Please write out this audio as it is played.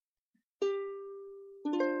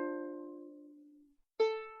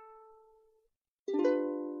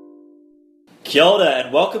Kia ora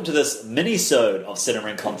and welcome to this mini-sode of Cinema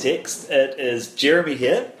in Context. It is Jeremy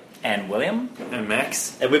here. And William. And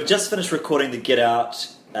Max. And we've just finished recording the Get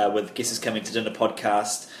Out with Guess Who's Coming to Dinner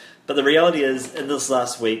podcast. But the reality is, in this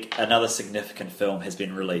last week, another significant film has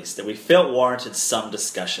been released that we felt warranted some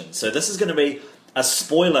discussion. So this is going to be a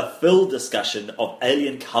spoiler-filled discussion of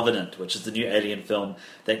Alien Covenant, which is the new Alien film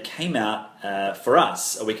that came out for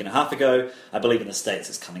us a week and a half ago. I believe in the States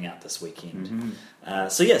it's coming out this weekend. Mm-hmm.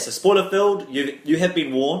 So spoiler-filled, you have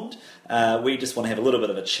been warned. We just want to have a little bit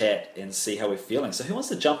of a chat and see how we're feeling. So who wants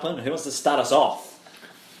to jump in? Who wants to start us off?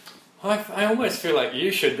 I almost feel like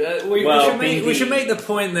you should. We should make the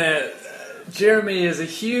point that Jeremy is a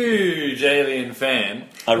huge Alien fan.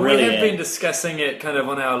 I really We have am. been discussing it kind of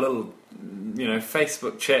on our little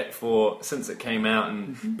Facebook chat since it came out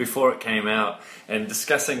and before it came out, and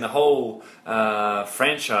discussing the whole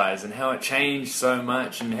franchise and how it changed so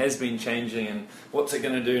much and has been changing and what's it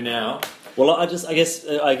going to do now. Well, I guess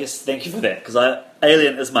thank you for that, because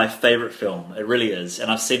Alien is my favourite film. It really is,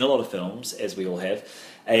 and I've seen a lot of films, as we all have.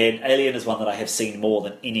 And Alien is one that I have seen more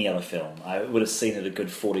than any other film. I would have seen it a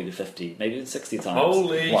good 40 to 50, maybe even 60 times.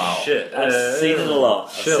 Holy shit! I've seen it a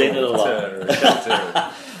lot.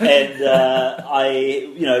 And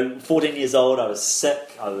 14 years old, I was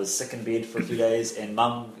sick. I was sick in bed for a few days, and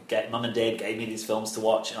Mum and Dad gave me these films to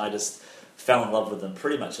watch, and I just fell in love with them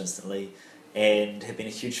pretty much instantly, and have been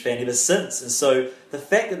a huge fan ever since. And so the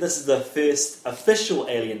fact that this is the first official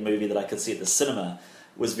Alien movie that I could see at the cinema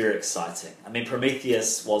was very exciting. I mean,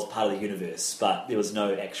 Prometheus was part of the universe, but there was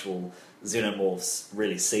no actual xenomorphs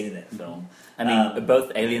really seen in that film. I mean,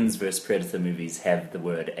 both Aliens vs. Predator movies have the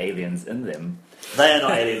word aliens in them. They are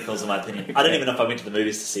not Alien films, in my opinion. I don't even know if I went to the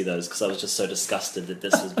movies to see those, because I was just so disgusted that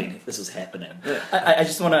this was happening. I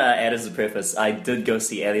just want to add as a preface, I did go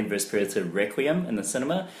see Alien vs. Predator Requiem in the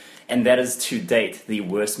cinema, and that is to date the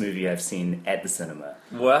worst movie I've seen at the cinema.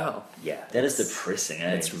 Wow. Yeah. That is depressing,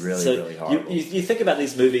 eh? It's really horrible. You think about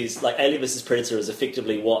these movies, like Alien vs. Predator is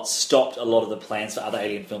effectively what stopped a lot of the plans for other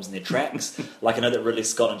Alien films in their tracks. Like, I know that Ridley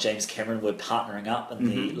Scott and James Cameron were partnering up in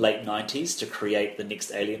the late 90s to create the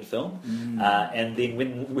next Alien film. And then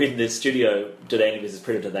when the studio did Alien vs.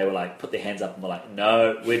 Predator, they were like, put their hands up and were like,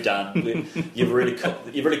 no, we're done. You've really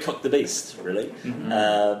cooked the beast, really.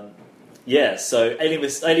 So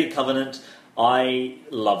Alien Covenant, I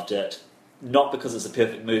loved it. Not because it's a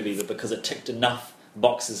perfect movie, but because it ticked enough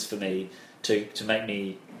boxes for me to make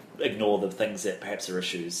me ignore the things that perhaps are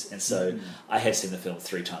issues. And so I have seen the film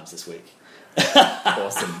 3 times this week.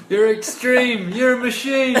 Awesome. You're extreme. You're a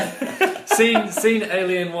machine. seen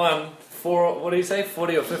Alien 1 for, what do you say,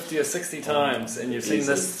 40 or 50 or 60 times, and you've seen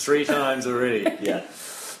this 3 times already. Yeah.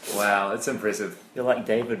 Wow, that's impressive. You're like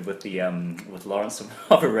David with the with Lawrence of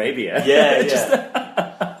Arabia. Yeah.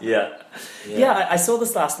 I saw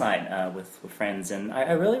this last night with friends, and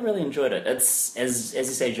I really, really enjoyed it. It's, as you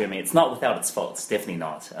say, Jeremy, it's not without its faults, definitely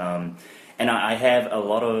not. And I have a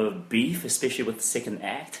lot of beef, especially with the second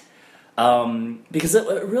act, because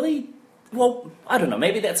it really, well, I don't know,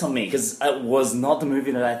 maybe that's on me, because it was not the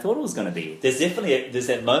movie that I thought it was going to be. There's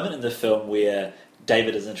that moment in the film where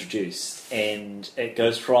David is introduced, and it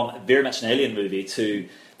goes from very much an Alien movie to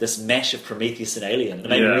this mash of Prometheus and Alien. And it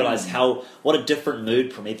made me realise what a different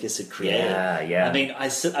mood Prometheus had created. Yeah. I mean, I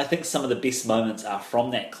think some of the best moments are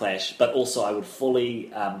from that clash, but also I would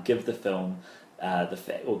fully give the film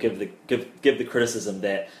give the criticism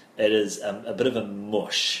that it is a bit of a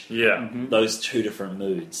mush. Yeah. Those two different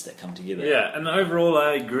moods that come together. Yeah, and overall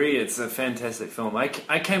I agree, it's a fantastic film. I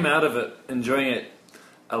came out of it enjoying it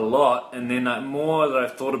a lot, and then more that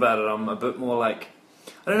I've thought about it, I'm a bit more like,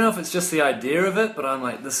 I don't know if it's just the idea of it, but I'm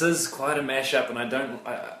like, this is quite a mashup, and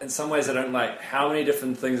in some ways I don't like how many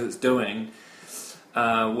different things it's doing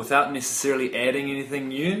without necessarily adding anything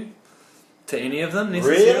new to any of them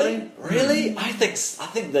necessarily. Really? I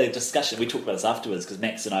think the discussion, we talked about this afterwards, because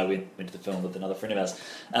Max and I went to the film with another friend of ours.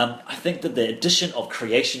 I think that the addition of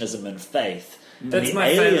creationism and faith in That's the my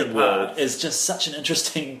Alien favourite world part. is just such an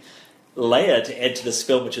interesting layer to add to this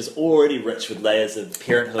film, which is already rich with layers of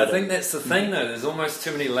parenthood. I think that's the thing, though. There's almost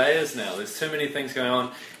too many layers now. There's too many things going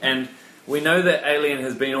on. And we know that Alien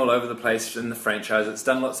has been all over the place in the franchise. It's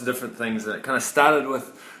done lots of different things. And it kind of started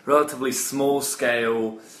with relatively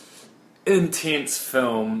small-scale, intense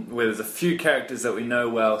film where there's a few characters that we know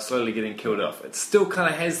well slowly getting killed off. It still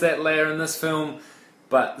kind of has that layer in this film,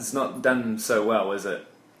 but it's not done so well, is it?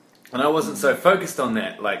 And I wasn't so focused on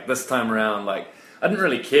that, like, this time around, like, I didn't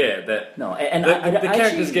really care that No, and the I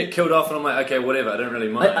characters actually get killed off, and I'm like, okay, whatever, I don't really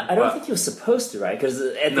mind. I don't think you're supposed to, right? Because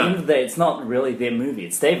at the No. end of the day, it's not really their movie;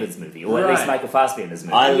 it's David's movie, or at least Right. Michael Fassbender's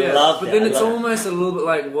movie. I love but that. then I it's love almost a little bit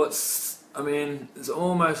like, what's I mean, it's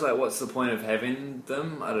almost like, what's the point of having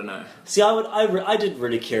them? I don't know. See, I did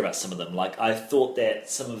really care about some of them. Like, I thought that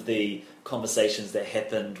some of the conversations that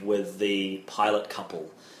happened with the pilot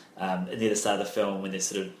couple in the other side of the film, when they're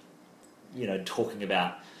sort of, talking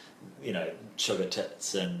about, sugar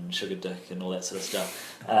tits and sugar dick and all that sort of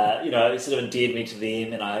stuff, it sort of endeared me to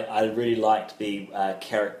them, and I really liked the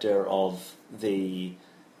character of the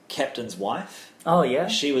captain's wife. Oh yeah,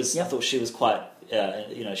 She was. Yep. I thought she was quite.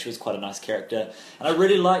 She was quite a nice character, and I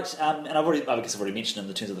really liked. And I guess I've already mentioned in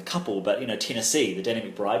the terms of the couple, but Tennessee, the Danny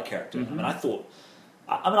McBride character. Mm-hmm. I mean, I thought.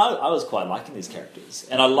 I was quite liking these characters,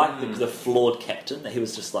 and I liked the flawed captain. That he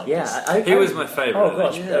was just like, yeah, he was my favourite. Oh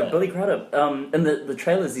gosh, Yeah. Billy Crudup. In the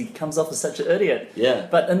trailers, he comes off as such an idiot. Yeah.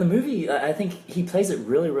 But in the movie, I think he plays it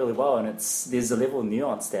really, really well, and there's a level of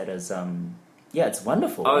nuance that is, it's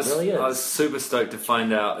wonderful. It really is. I was super stoked to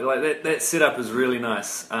find out. Like that setup is really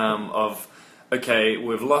nice. Okay,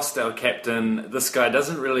 we've lost our captain. This guy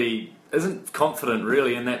isn't confident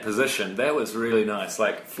really in that position. That was really nice.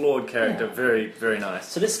 Like, flawed character, very, very nice.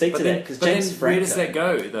 So let's speak to that, because James James where does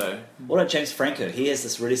Franco. that go though? What about James Franco? He has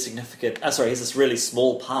this really significant. he has this really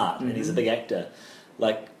small part, and he's a big actor.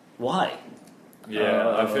 Like, why? Yeah,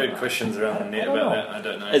 I've heard questions around the net I don't about know. that. I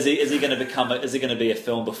don't know. Is he going to become? Is he going to be a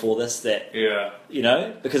film before this that? Yeah.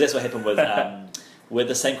 Because that's what happened with. Where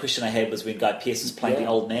the same question I had was when Guy Pearce was playing the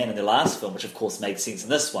old man in the last film, which of course made sense in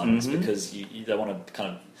this one, is because you don't want to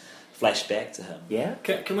kind of flash back to him. Yeah.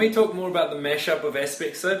 Can we talk more about the mashup of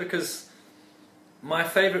aspects though? Because my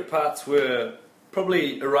favourite parts were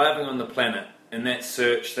probably arriving on the planet and that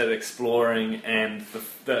search, that exploring, and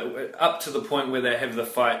the up to the point where they have the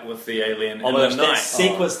fight with the alien in Oh my the gosh, night. that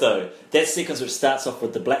sequence though, that sequence which starts off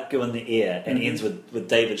with the black goo in the air and ends with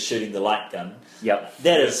David shooting the light gun. Yep.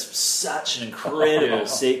 That is such an incredible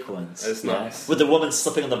sequence. It's nice. With the woman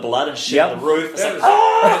slipping on the blood and shooting the roof. It's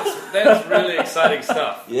That's really exciting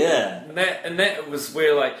stuff. Yeah. And that was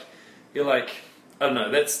where you're like, I don't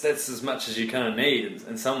know, that's as much as you kind of need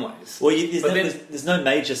in some ways. Well, there's no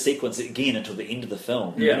major sequence again until the end of the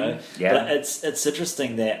film. Yeah. Yeah. But it's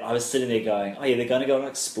interesting that I was sitting there going, oh yeah, they're going to go and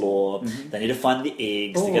explore. They need to find the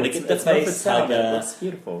eggs. They're going to get the face hugger. That's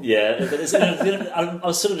beautiful. Yeah, but I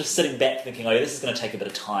was sort of just sitting back thinking, oh yeah, this is going to take a bit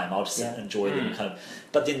of time. I'll just sit and enjoy them, kind of.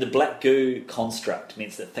 But then the black goo construct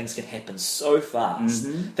means that things can happen so fast.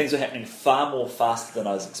 Things were happening far more faster than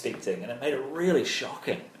I was expecting, and it made it really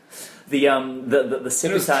shocking. The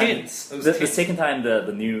second was time, tense. It was the tense. second time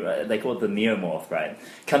the new they call it the neomorph, right?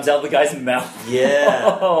 Comes out of the guy's mouth.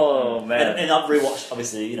 Yeah. Oh man. And I've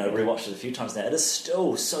rewatched it a few times now. It is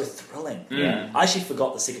still so thrilling. Yeah. I actually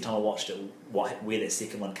forgot the second time I watched it where that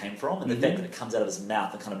second one came from, and the fact that it comes out of his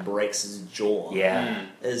mouth and kind of breaks his jaw Yeah.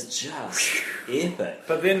 is just epic.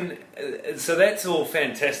 But then, so that's all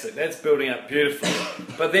fantastic. That's building up beautifully.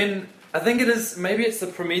 But then, I think maybe it's the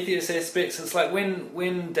Prometheus aspects. It's like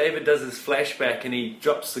when David does his flashback and he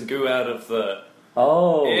drops the goo out of the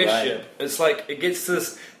airship. Right. It's like, it gets to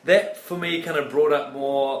this, that for me kind of brought up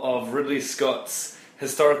more of Ridley Scott's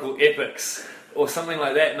historical epics or something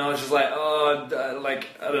like that. And I was just like, I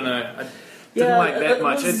don't know. I didn't like that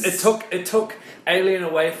much. It took Alien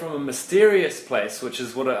away from a mysterious place, which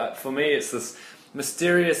is what, for me, it's this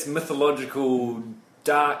mysterious, mythological,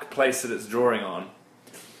 dark place that it's drawing on.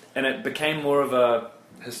 And it became more of a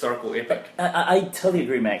historical epic. I totally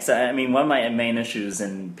agree, Max. I mean, one of my main issues,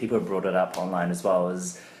 and people have brought it up online as well,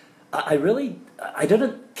 is I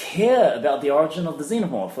didn't care about the origin of the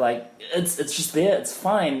xenomorph. Like, it's just there, it's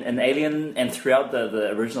fine in Alien and throughout the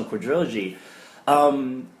original quadrilogy.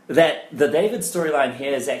 That the David storyline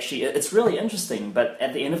here is actually, it's really interesting, but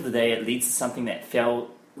at the end of the day, it leads to something that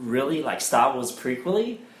felt really like Star Wars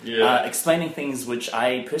prequel-y. Yeah. Explaining things which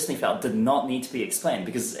I personally felt did not need to be explained,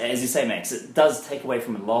 because, as you say, Max, it does take away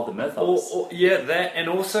from a lot of the mythos. That, and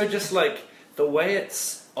also just like the way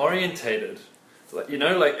it's orientated. Like,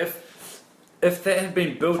 if that had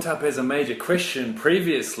been built up as a major question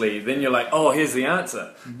previously, then you're like, oh, here's the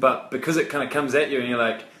answer. But because it kind of comes at you and you're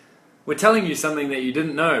like, we're telling you something that you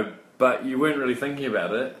didn't know, but you weren't really thinking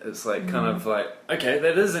about it. It's like kind of like, okay,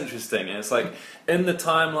 that is interesting. And it's like in the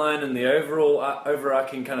timeline and the overall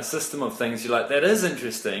overarching kind of system of things, you're like, that is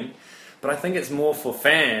interesting. But I think it's more for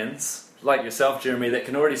fans like yourself, Jeremy, that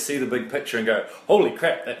can already see the big picture and go, holy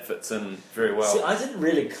crap, that fits in very well. See, I didn't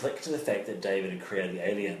really click to the fact that David had created the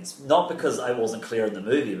aliens, not because I wasn't clear in the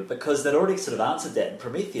movie, but because they'd already sort of answered that in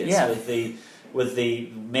Prometheus with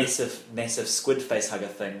the massive squid face hugger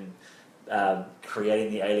thing.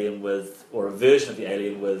 Creating the alien or a version of the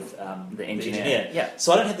alien with the engineer. Yeah.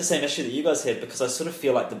 So I don't have the same issue that you guys have, because I sort of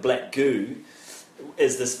feel like the black goo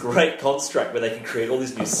is this great construct where they can create all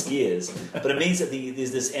these new scares, but it means that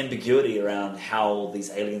there's this ambiguity around how these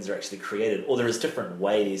aliens are actually created, or there is different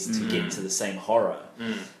ways to get to the same horror.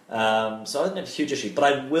 So I think that's a huge issue, but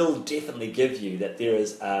I will definitely give you that there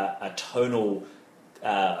is a tonal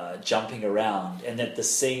jumping around, and that the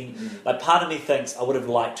scene, like, part of me thinks I would have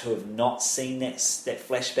liked to have not seen that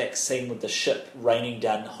flashback scene with the ship raining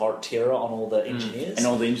down horror terror on all the engineers, and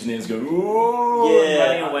all the engineers go, "Ooh," and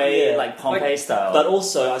running away like Pompeii style. But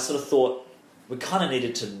also, I sort of thought we kind of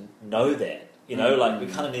needed to know that, we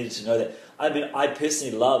kind of needed to know that. I mean, I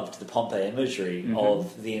personally loved the Pompeii imagery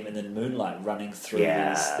of them in the moonlight running through these.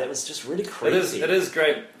 That was just really creepy. It is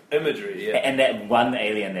great imagery, yeah. And that one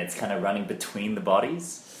alien that's kind of running between the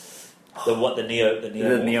bodies. The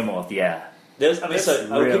neomorph, yeah. I'll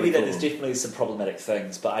give you that. Cool. There's definitely some problematic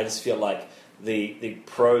things, but I just feel like the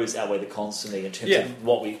pros outweigh the cons for me in terms of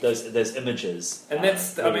what those images. And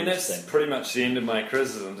that's pretty much the end of my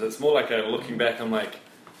criticisms. It's more like looking back. I'm like,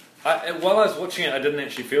 while I was watching it, I didn't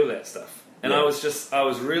actually feel that stuff, and I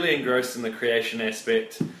was really engrossed in the creation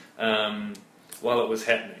aspect while it was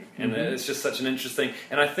happening. And it's just such an interesting.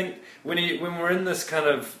 And I think when we're in this kind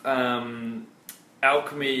of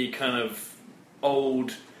alchemy, kind of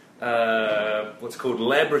old, what's called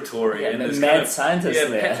laboratory, and this mad scientist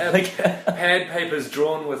there, pad papers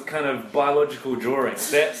drawn with kind of biological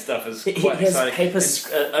drawings. That stuff is quite he has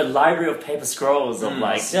exciting. A library of paper scrolls of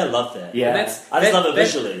I love that. Yeah, I just love it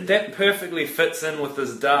visually. That perfectly fits in with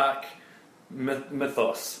this dark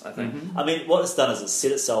mythos, I think. I mean, what it's done is it's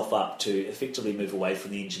set itself up to effectively move away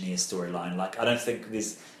from the engineer storyline. Like, I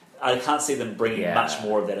I can't see them bringing much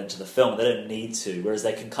more of that into the film. They don't need to, whereas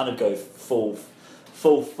they can kind of go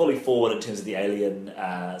fully forward in terms of the alien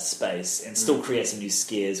space and still create some new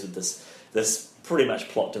scares with this pretty much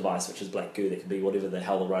plot device, which is black goo that can be whatever the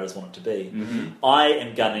hell the writers want it to be. I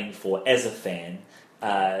am gunning for, as a fan,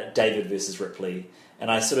 David versus Ripley. And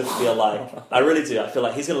I sort of feel like, I really do, I feel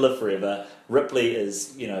like he's going to live forever. Ripley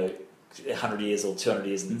is, 100 years or 200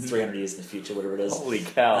 years and 300 years in the future, whatever it is. Holy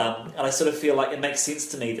cow. And I sort of feel like it makes sense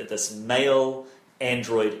to me that this male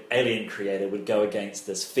android alien creator would go against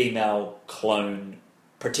this female clone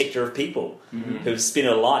protector of people who's spent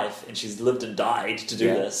her life, and she's lived and died to do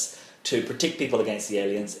this, to protect people against the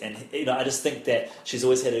aliens. And, I just think that she's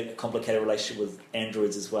always had a complicated relationship with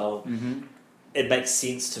androids as well. It makes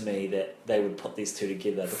sense to me that they would put these two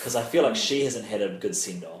together, because I feel like she hasn't had a good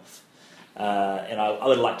send-off. And I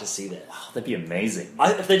would like to see that. Wow, that'd be amazing.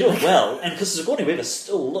 If they do it well, and because Sigourney Weaver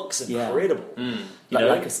still looks incredible.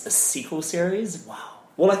 Like a sequel series? Wow.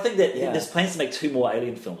 Well, I think that there's plans to make 2 more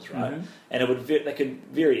Alien films, right? And they could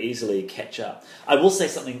very easily catch up. I will say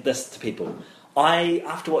this to people.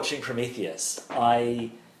 After watching Prometheus,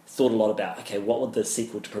 I thought a lot about, okay, what would the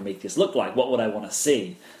sequel to Prometheus look like? What would I want to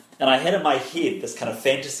see? And I had in my head this kind of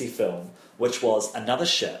fantasy film, which was another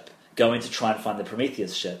ship going to try and find the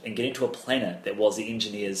Prometheus ship and getting to a planet that was the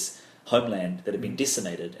engineers' homeland that had been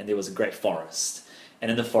decimated, and there was a great forest.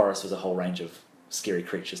 And in the forest was a whole range of scary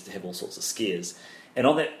creatures to have all sorts of scares. And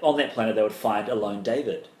on that planet they would find a lone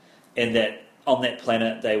David. And that on that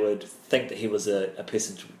planet they would think that he was a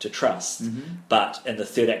person to trust. But in the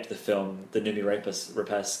third act of the film, the Noomi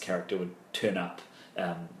Rapace character would turn up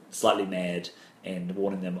slightly mad and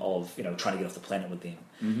warning them of, trying to get off the planet with them.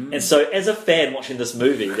 And so, as a fan watching this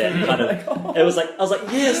movie, that kind of, I was like,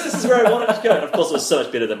 yes, this is where I wanted to go. And of course, it was so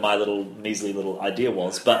much better than my little measly little idea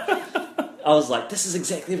was. But I was like, this is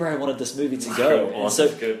exactly where I wanted this movie to go. And so,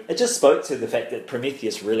 it just spoke to the fact that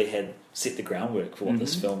Prometheus really had set the groundwork for what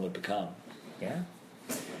this film would become. Yeah.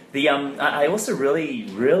 I also really,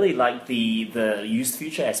 really like the used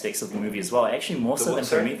future aspects of the movie as well. Actually, more so than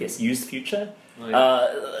Prometheus. Used future.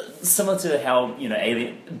 Similar to how,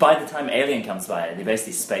 Alien, by the time Alien comes by, they're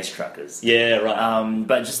basically space truckers. Yeah, right.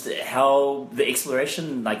 But just how the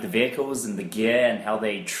exploration, like the vehicles and the gear and how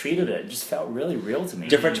they treated it, just felt really real to me.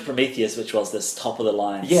 Different to Prometheus, which was this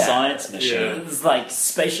top-of-the-line science mission. It was like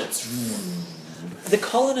spaceships. The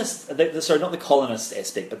colonist, not the colonist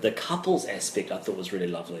aspect, but the couples aspect I thought was really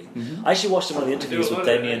lovely. I actually watched one of the interviews with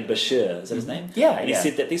Damien Bashir, is that his name? Yeah, and he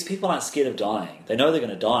said that these people aren't scared of dying. They know they're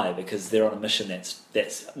going to die because they're on a mission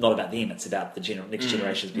that's not about them, it's about the next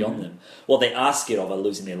generations beyond them. What they are scared of are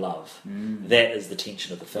losing their love. That is the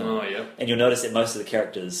tension of the film. Oh, yeah. And you'll notice that most of the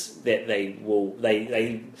characters, that they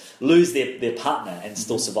lose their partner and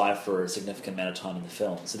still survive for a significant amount of time in the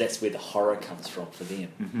film. So that's where the horror comes from for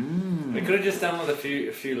them. We could have just done with a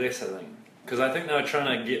few less, I think, because I think they were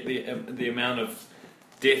trying to get the amount of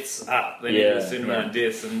deaths up. They needed a certain amount of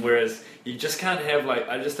deaths, and whereas you just can't have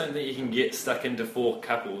I just don't think you can get stuck into 4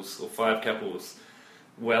 couples or 5 couples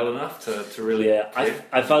well enough to really. Yeah, care.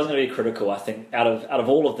 if I was going to be critical, I think out of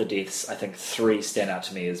all of the deaths, I think 3 stand out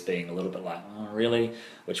to me as being a little bit like, oh, really?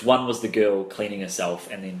 Which one was the girl cleaning herself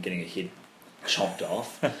and then getting her head chopped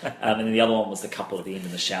off, and then the other one was the couple at the end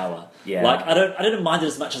in the shower. Yeah. Like I didn't mind it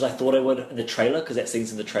as much as I thought I would in the trailer, because that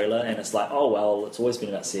scene's in the trailer, and it's like, oh well, it's always been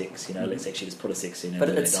about sex, let's actually just put a sex scene in But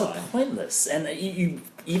and it's they so die. pointless, and you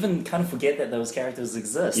even kind of forget that those characters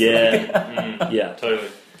exist. Yeah, yeah. Totally.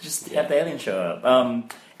 Just have the alien show up.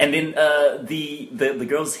 And then the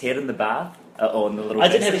girl's head in the bath, or in the little. I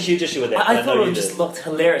didn't have a basin. huge issue with that. I but thought know it you just did. looked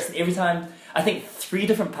hilarious. And every time, I think 3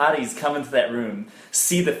 different parties come into that room,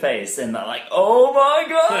 see the face, and they're like, "Oh my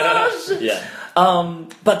gosh!" Yeah.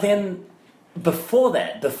 But then,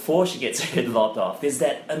 before she gets her head lopped off, there's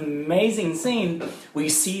that amazing scene where you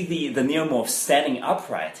see the neomorph standing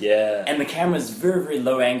upright. Yeah. And the camera's very, very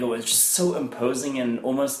low angle. It's just so imposing and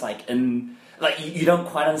almost like you don't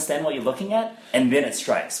quite understand what you're looking at, and then it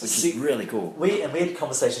strikes, which is really cool. We had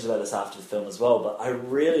conversations about this after the film as well, but I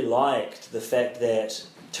really liked the fact that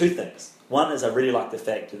 2 things. One is I really liked the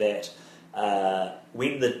fact that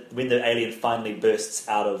when the alien finally bursts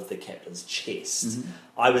out of the captain's chest,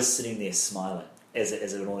 I was sitting there smiling as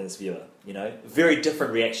an audience viewer. Very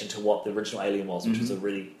different reaction to what the original Alien was, which was a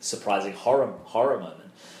really surprising horror moment.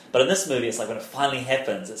 But in this movie, it's like when it finally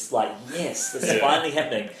happens, it's like, yes, this is finally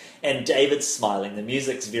happening. And David's smiling. The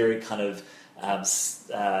music's very kind of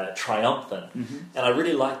triumphant. And I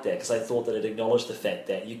really liked that, because I thought that it acknowledged the fact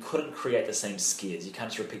that you couldn't create the same scares. You can't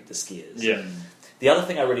just repeat the scares. Yeah. The other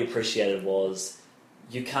thing I really appreciated was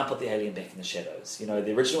you can't put the alien back in the shadows.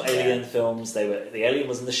 The original Alien films, the alien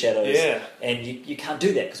was in the shadows, and you can't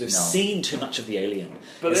do that because we've seen too much of the alien.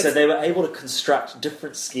 But And so they were able to construct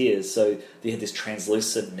different scares. So they had this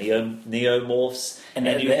translucent neomorphs, And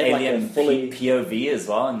you the had like alien a fully, POV as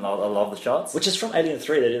well in a lot of the shots. which is from Alien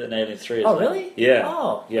 3. They did it in Alien 3. As Oh, well. really? Yeah.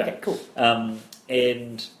 Oh, Yeah. okay, cool.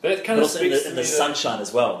 And That but kind of also in speaks the to me that- sunshine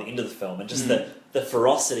as well, at the end of the film, and just the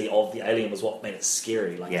ferocity of the alien was what made it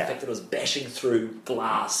scary. Like the fact that it was bashing through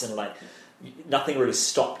glass and like nothing really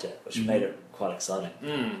stopped it, which made it quite exciting.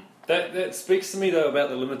 That speaks to me though about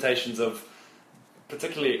the limitations of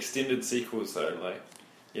particularly extended sequels though. Like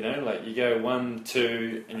you go 1,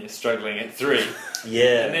 2, and you're struggling at 3.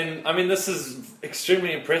 Yeah. And then, I mean, this is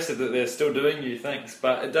extremely impressive that they're still doing new things,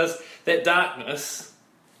 but it does that darkness,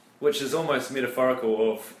 which is almost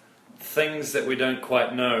metaphorical of things that we don't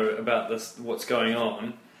quite know about what's going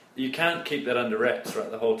on. You can't keep that under wraps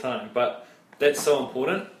the whole time, but that's so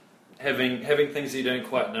important. Having things that you don't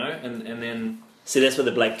quite know, and then. See, that's where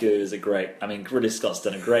the black gurus are great. I mean, Ridley Scott's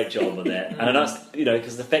done a great job with that. And I know,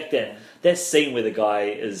 because the fact that scene where the guy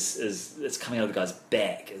it's coming out of the guy's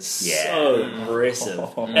back is so impressive,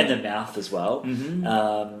 and the mouth as well.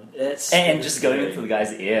 It's And just going into the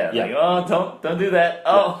guy's ear, Yeah. like, oh, don't do that.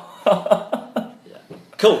 Oh.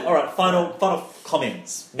 Cool. All right, final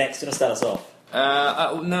comments. Max, going to start us off.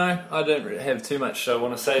 No, I don't really have too much I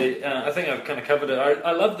want to say. I think I've kind of covered it.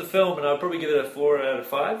 I love the film, and I'll probably give it a 4 out of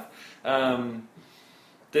 5.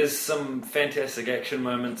 There's some fantastic action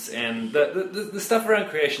moments, and the stuff around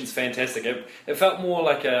creation's fantastic. It felt more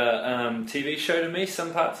like a TV show to me,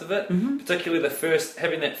 some parts of it. Particularly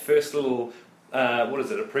having that first little, a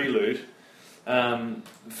prelude,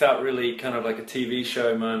 felt really kind of like a TV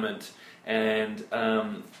show moment. And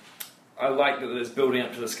I like that it's building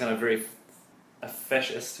up to this kind of very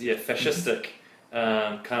fascistic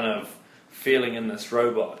kind of feeling in this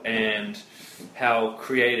robot, and how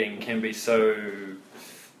creating can be so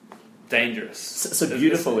dangerous, So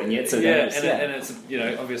beautiful, and yet so dangerous. and it's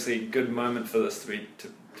obviously a good moment for this to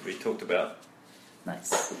be talked about.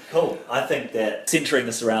 Nice. Cool. I think that centering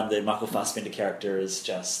this around the Michael Fassbender character is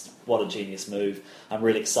just what a genius move. I'm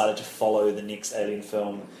really excited to follow the next Alien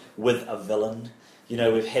film with a villain.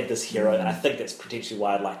 We've had this hero, and I think that's potentially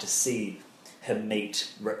why I'd like to see him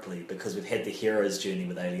meet Ripley, because we've had the hero's journey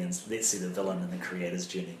with aliens. Let's see the villain and the creator's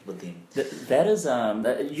journey with them. That is,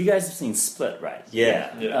 you guys have seen Split, right?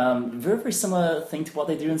 Yeah. Very, very similar thing to what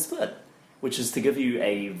they do in Split, which is to give you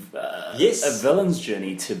a villain's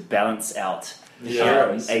journey to balance out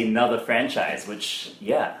Heroes. another franchise, which,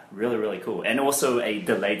 really, really cool. And also a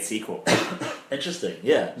delayed sequel. Interesting,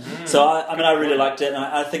 yeah. So, I really liked it, and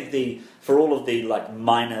I think for all of the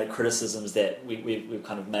minor criticisms that we've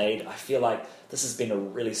kind of made, I feel like this has been a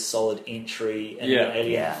really solid entry in the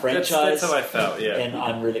Alien franchise. That's how I felt, And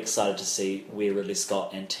I'm really excited to see where Ridley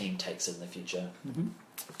Scott and team takes it in the future.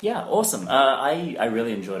 Yeah, awesome. I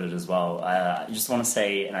really enjoyed it as well. I just want to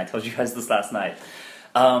say, and I told you guys this last night,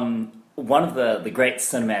 one of the great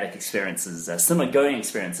cinematic experiences, cinema-going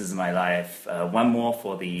experiences in my life. One more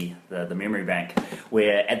for the memory bank,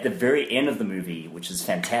 where at the very end of the movie, which is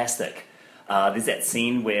fantastic, there's that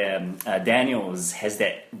scene where Daniels has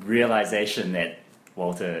that realization that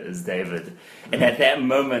Walter is David, and at that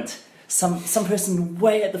moment, some person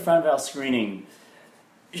way at the front of our screening,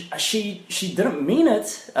 she didn't mean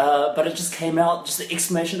it, but it just came out, just the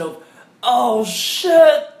exclamation of, "Oh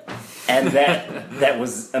shit!" And that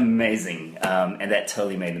was amazing, and that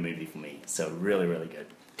totally made the movie for me. So really, really good.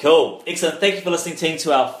 Cool. Excellent. Thank you for listening, team,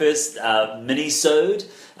 to our first mini-sode.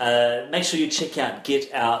 Make sure you check out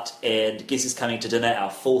Get Out and Guess Who's Coming to Dinner, our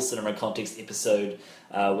full Cinema Context episode,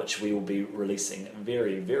 which we will be releasing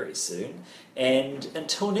very, very soon. And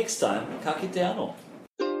until next time, ka kite anō.